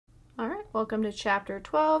Welcome to Chapter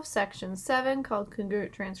 12, Section 7, called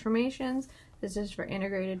Congruent Transformations. This is for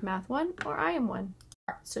Integrated Math 1 or IM 1.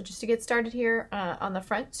 So just to get started here on the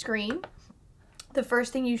front screen, the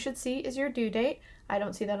first thing you should see is your due date. I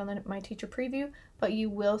don't see that on my teacher preview, but you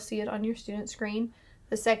will see it on your student screen.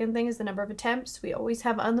 The second thing is the number of attempts. We always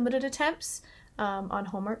have unlimited attempts on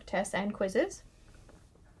homework, tests, and quizzes.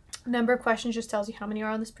 Number of questions just tells you how many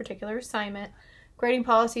are on this particular assignment. Grading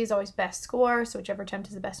policy is always best score, so whichever attempt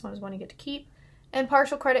is the best one is one you get to keep. And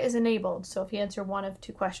partial credit is enabled, so if you answer one of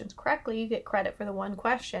two questions correctly, you get credit for the one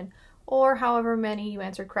question, or however many you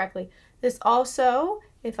answered correctly. This also,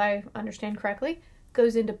 if I understand correctly,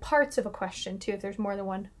 goes into parts of a question too, if there's more than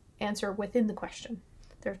one answer within the question.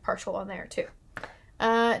 There's partial on there too.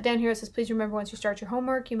 Down here it says, please remember once you start your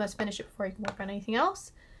homework, you must finish it before you can work on anything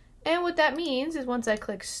else. And what that means is once I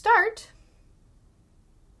click start,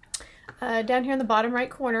 down here in the bottom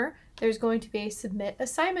right corner, there's going to be a submit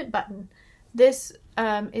assignment button. This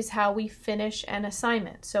is how we finish an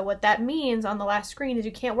assignment. So what that means on the last screen is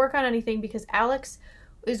you can't work on anything because Alex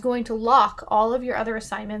is going to lock all of your other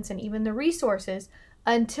assignments and even the resources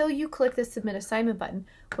until you click the submit assignment button.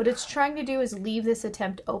 What it's trying to do is leave this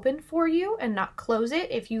attempt open for you and not close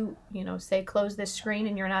it. If you say close this screen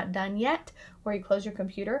and you're not done yet, or you close your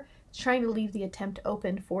computer, it's trying to leave the attempt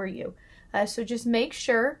open for you. So just make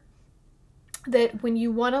sure that when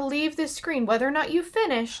you want to leave this screen, whether or not you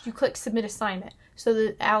finished, you click submit assignment so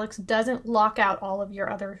that Alex doesn't lock out all of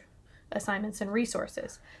your other assignments and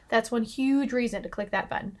resources. That's one huge reason to click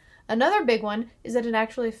that button. Another big one is that it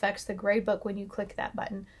actually affects the gradebook when you click that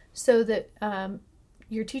button so that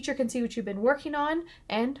your teacher can see what you've been working on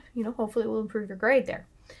and hopefully it will improve your grade there.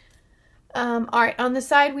 All right, on the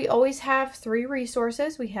side we always have three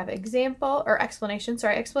resources. We have explanation.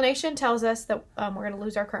 Explanation tells us that we're going to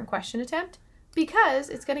lose our current question attempt because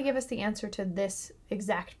it's going to give us the answer to this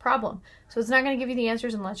exact problem. So it's not going to give you the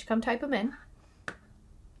answers unless you come type them in.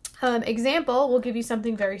 Example will give you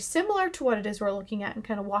something very similar to what it is we're looking at and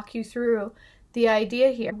kind of walk you through the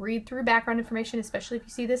idea here. Read through background information, especially if you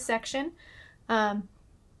see this section. If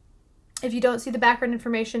you don't see the background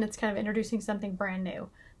information, it's kind of introducing something brand new.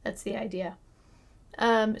 That's the idea.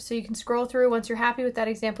 So you can scroll through. Once you're happy with that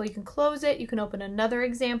example, you can close it. You can open another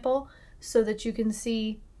example so that you can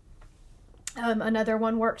see another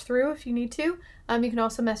one worked through if you need to. You can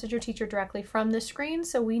also message your teacher directly from the screen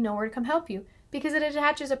so we know where to come help you because it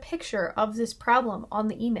attaches a picture of this problem on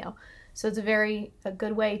the email. So it's a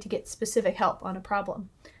good way to get specific help on a problem.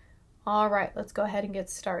 All right, let's go ahead and get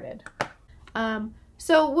started.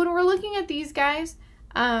 So when we're looking at these guys,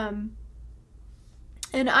 and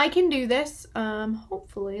I can do this,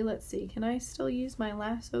 hopefully, let's see, can I still use my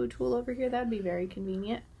lasso tool over here? That'd be very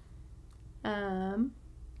convenient.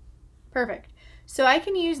 Perfect. So I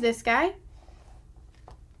can use this guy,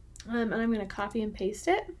 and I'm going to copy and paste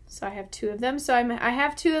it. So I have two of them. So I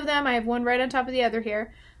have two of them. I have one right on top of the other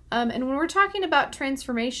here. And when we're talking about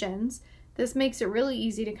transformations, this makes it really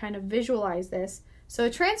easy to kind of visualize this. So a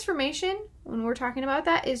transformation, when we're talking about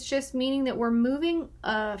that, is just meaning that we're moving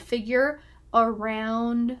a figure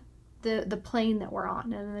around the plane that we're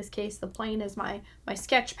on. And in this case, the plane is my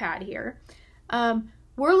sketch pad here.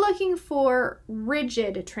 We're looking for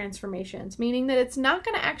rigid transformations, meaning that it's not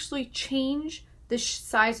going to actually change the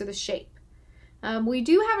size or the shape. We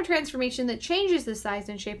do have a transformation that changes the size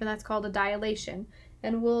and shape, and that's called a dilation.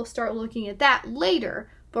 And we'll start looking at that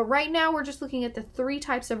later. But right now, we're just looking at the three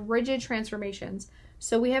types of rigid transformations.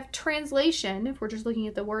 So we have translation, if we're just looking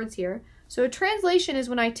at the words here. So a translation is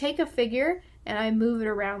when I take a figure and I move it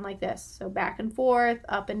around like this. So back and forth,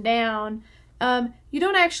 up and down. You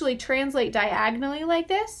don't actually translate diagonally like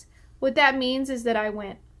this. What that means is that I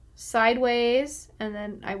went sideways and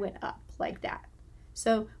then I went up like that.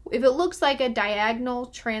 So if it looks like a diagonal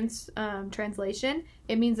translation,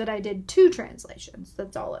 it means that I did two translations.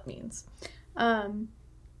 That's all it means.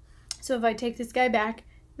 So if I take this guy back,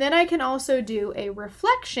 then I can also do a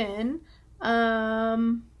reflection. I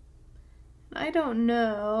don't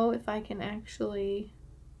know if I can actually...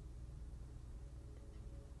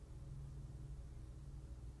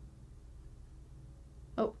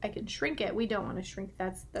 Oh, I can shrink it. We don't want to shrink.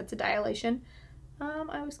 That's a dilation.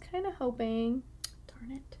 I was kind of hoping...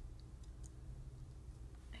 Darn it.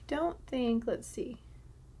 I don't think... Let's see.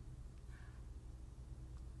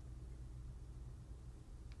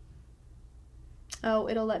 Oh,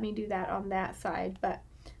 it'll let me do that on that side, but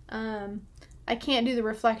I can't do the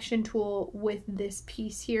reflection tool with this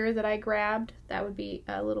piece here that I grabbed. That would be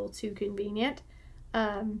a little too convenient.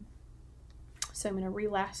 So I'm going to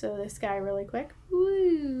re-lasso this guy really quick.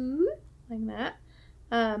 Woo, like that.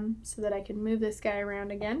 So that I can move this guy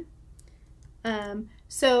around again.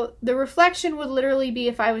 So the reflection would literally be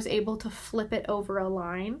if I was able to flip it over a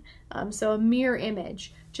line. So a mirror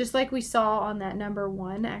image, just like we saw on that number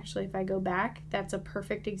 1. Actually, if I go back, that's a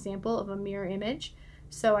perfect example of a mirror image.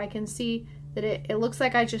 So I can see that it looks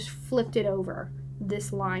like I just flipped it over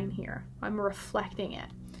this line here. I'm reflecting it.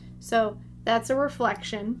 So that's a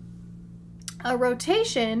reflection. A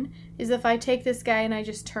rotation is if I take this guy and I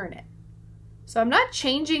just turn it. So I'm not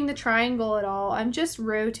changing the triangle at all. I'm just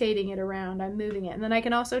rotating it around. I'm moving it. And then I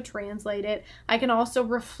can also translate it. I can also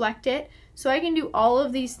reflect it. So I can do all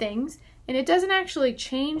of these things. And it doesn't actually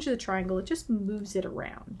change the triangle. It just moves it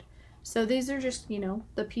around. So these are just, you know,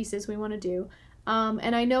 the pieces we want to do.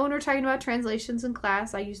 And I know when we're talking about translations in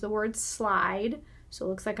class, I use the word slide. So it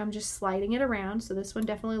looks like I'm just sliding it around. So this one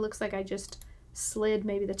definitely looks like I just slid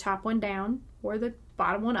maybe the top one down or the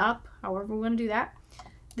bottom one up, however we want to do that.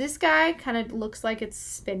 This guy kind of looks like it's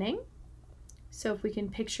spinning. So if we can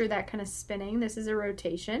picture that kind of spinning, this is a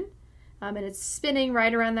rotation. And it's spinning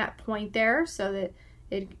right around that point there so that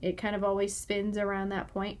it kind of always spins around that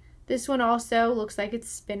point. This one also looks like it's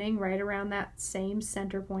spinning right around that same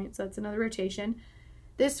center point. So that's another rotation.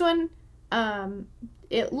 This one,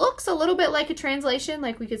 it looks a little bit like a translation,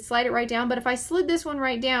 like we could slide it right down. But if I slid this one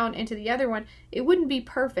right down into the other one, it wouldn't be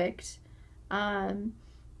perfect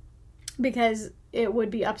because it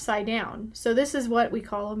would be upside down. So this is what we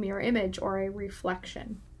call a mirror image or a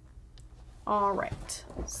reflection. All right,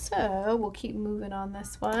 so we'll keep moving on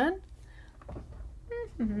this one.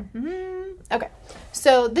 Okay,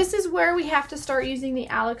 so this is where we have to start using the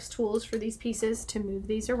Alex tools for these pieces to move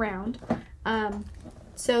these around.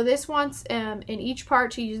 So this wants in each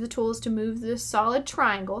part to use the tools to move this solid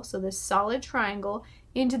triangle, so this solid triangle,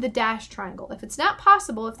 into the dashed triangle. If it's not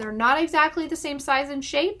possible, if they're not exactly the same size and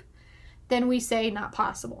shape, then we say not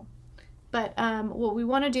possible. But what we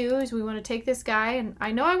want to do is we want to take this guy, and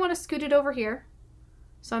I know I want to scoot it over here.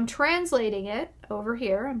 So I'm translating it over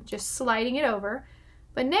here. I'm just sliding it over.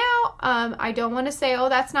 But now I don't want to say, oh,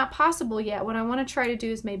 that's not possible yet. What I want to try to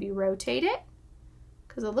do is maybe rotate it,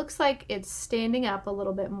 because it looks like it's standing up a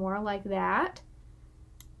little bit more like that.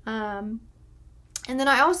 And then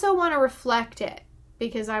I also want to reflect it,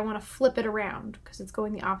 because I want to flip it around, because it's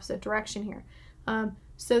going the opposite direction here.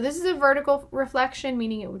 So this is a vertical reflection,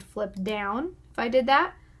 meaning it would flip down if I did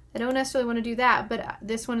that. I don't necessarily want to do that, but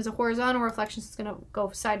this one is a horizontal reflection, so it's going to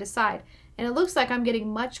go side to side. And it looks like I'm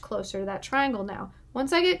getting much closer to that triangle now.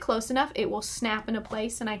 Once I get close enough, it will snap into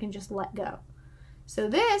place and I can just let go. So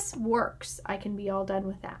this works. I can be all done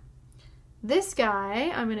with that. This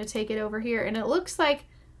guy, I'm going to take it over here, and it looks like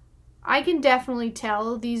I can definitely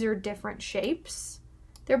tell these are different shapes.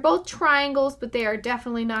 They're both triangles, but they are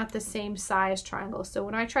definitely not the same size triangles. So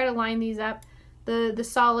when I try to line these up, the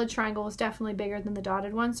solid triangle is definitely bigger than the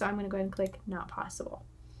dotted one, so I'm going to go ahead and click not possible.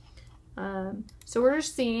 So we're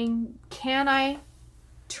just seeing, can I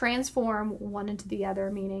transform one into the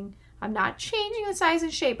other, meaning I'm not changing the size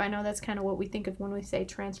and shape. I know that's kind of what we think of when we say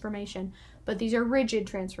transformation, but these are rigid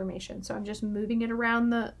transformations. So I'm just moving it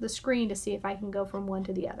around the screen to see if I can go from one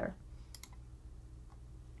to the other.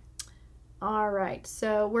 All right,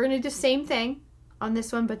 so we're going to do the same thing on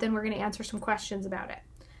this one, but then we're going to answer some questions about it.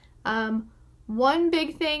 One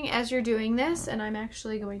big thing as you're doing this, and I'm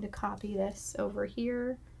actually going to copy this over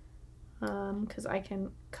here because I can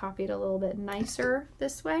copy it a little bit nicer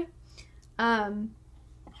this way.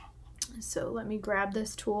 So let me grab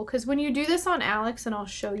this tool, because when you do this on Alex, and I'll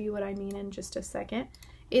show you what I mean in just a second,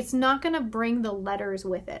 it's not going to bring the letters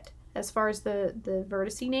with it as far as the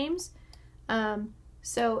vertice names.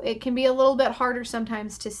 So it can be a little bit harder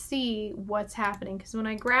sometimes to see what's happening, because when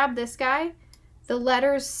I grab this guy, the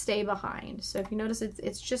letters stay behind. So if you notice,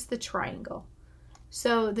 it's just the triangle.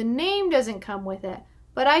 So the name doesn't come with it,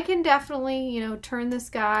 but I can definitely, you know, turn this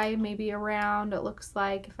guy maybe around. It looks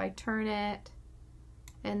like if I turn it,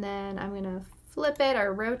 and then I'm going to flip it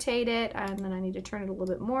or rotate it, and then I need to turn it a little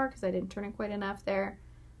bit more because I didn't turn it quite enough there.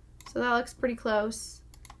 So that looks pretty close.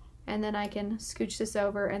 And then I can scooch this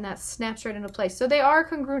over, and that snaps right into place. So they are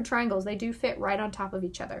congruent triangles. They do fit right on top of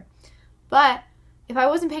each other. But if I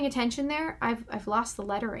wasn't paying attention there, I've lost the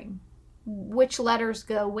lettering. Which letters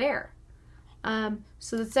go where?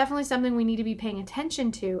 So that's definitely something we need to be paying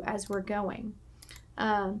attention to as we're going.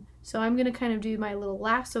 So I'm going to kind of do my little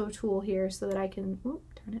lasso tool here so that I can,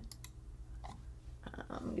 turn it.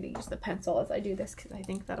 I'm going to use the pencil as I do this because I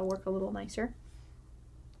think that'll work a little nicer.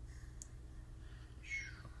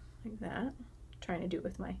 Like that. I'm trying to do it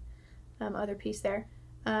with my other piece there.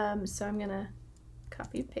 So I'm going to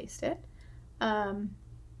copy and paste it. And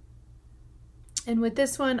with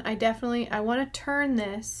this one, I want to turn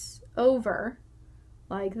this over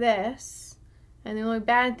like this, And the only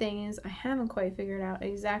bad thing is I haven't quite figured out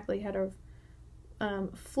exactly how to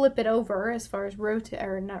flip it over as far as rotate,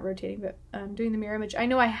 or not rotating, but doing the mirror image. I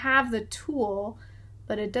know I have the tool,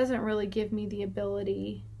 but it doesn't really give me the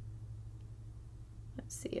ability.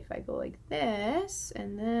 Let's see if I go like this,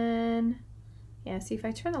 and then, yeah, see if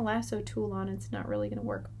I turn the lasso tool on, it's not really gonna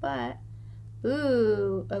work, but,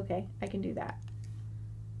 ooh, okay, I can do that.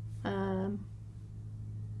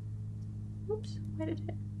 Oops, why did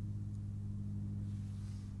it?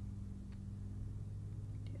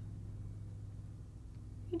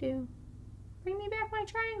 You do. Bring me back my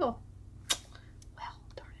triangle. Well,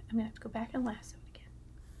 darn it. I'm going to have to go back and lasso it again.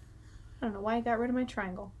 I don't know why I got rid of my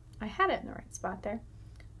triangle. I had it in the right spot there.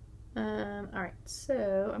 Alright,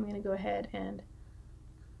 so I'm going to go ahead and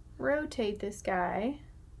rotate this guy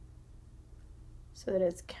so that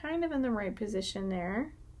it's kind of in the right position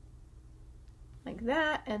there. Like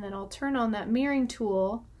that. And then I'll turn on that mirroring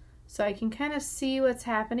tool so I can kind of see what's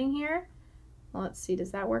happening here. Well, let's see,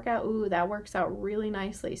 does that work out? Ooh, that works out really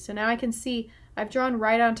nicely. So now I can see I've drawn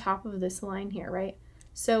right on top of this line here, right?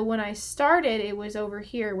 So when I started, it was over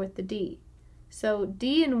here with the D. So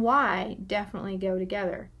D and Y definitely go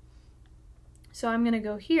together. So I'm going to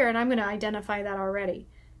go here and I'm going to identify that already.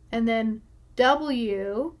 And then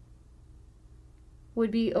W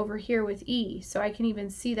would be over here with E. So I can even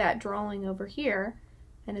see that drawing over here,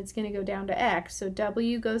 and it's going to go down to X. So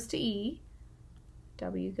W goes to E,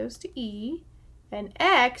 W goes to E. And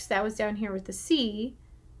X, that was down here with the C,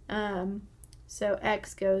 so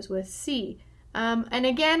X goes with C. And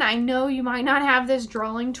again, I know you might not have this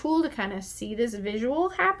drawing tool to kind of see this visual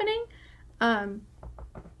happening,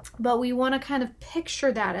 but we want to kind of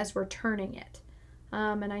picture that as we're turning it.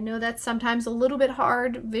 And I know that's sometimes a little bit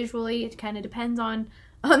hard visually. It kind of depends on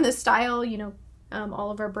the style. You know,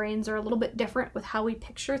 all of our brains are a little bit different with how we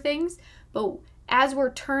picture things. But as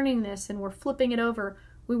we're turning this and we're flipping it over,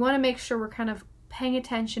 we want to make sure we're kind of paying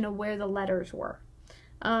attention to where the letters were.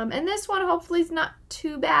 And this one hopefully is not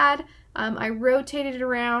too bad. I rotated it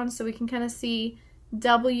around so we can kind of see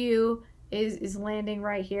W is landing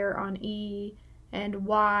right here on E, and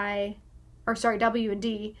Y, or sorry, W and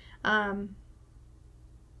D. Oh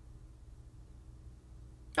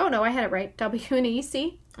no, I had it right. W and E,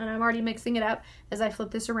 see? And I'm already mixing it up as I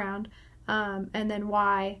flip this around. And then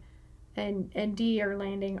Y and D are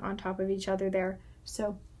landing on top of each other there.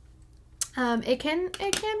 So it can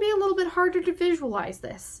be a little bit harder to visualize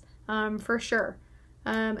this, for sure.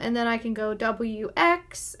 And then I can go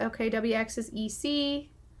WX. Okay, WX is EC,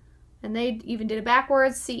 and they even did it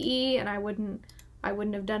backwards, CE, and I wouldn't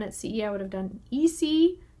have done it CE. I would have done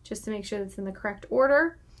EC just to make sure that's in the correct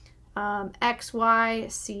order. XY,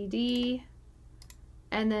 CD,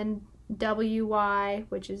 and then WY,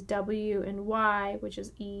 which is W, and Y, which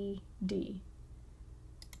is ED.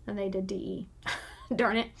 And they did DE.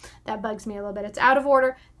 Darn it, that bugs me a little bit. It's out of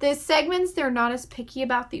order. The segments, they're not as picky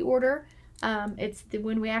about the order. It's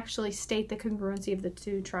when we actually state the congruency of the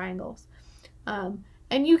two triangles. And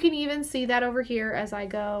you can even see that over here as I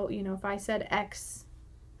go, you know, if I said X,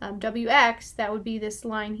 WX, that would be this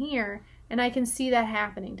line here, and I can see that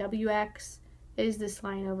happening. WX is this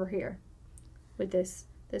line over here with this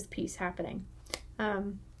piece happening.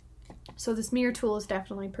 So this mirror tool is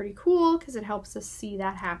definitely pretty cool because it helps us see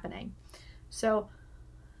that happening. So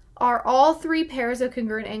are all three pairs of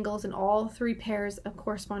congruent angles and all three pairs of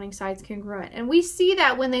corresponding sides congruent? And we see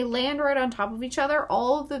that when they land right on top of each other,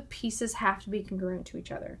 all of the pieces have to be congruent to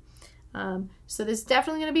each other. So this is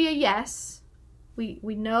definitely going to be a yes. We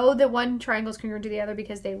know that one triangle is congruent to the other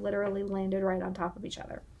because they literally landed right on top of each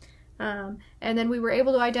other. And then we were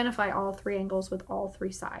able to identify all three angles with all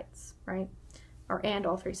three sides, right? And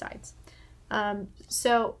all three sides.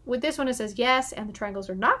 So with this one it says yes, and the triangles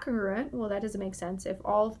are not congruent. Well, that doesn't make sense. If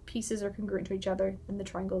all pieces are congruent to each other, then the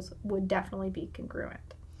triangles would definitely be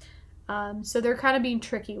congruent. So they're kind of being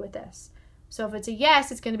tricky with this. So if it's a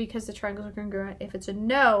yes, it's going to be because the triangles are congruent. If it's a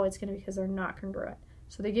no, it's going to be because they're not congruent.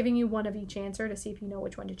 So they're giving you one of each answer to see if you know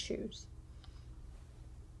which one to choose.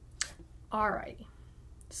 Alrighty.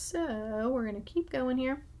 So we're going to keep going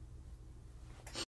here.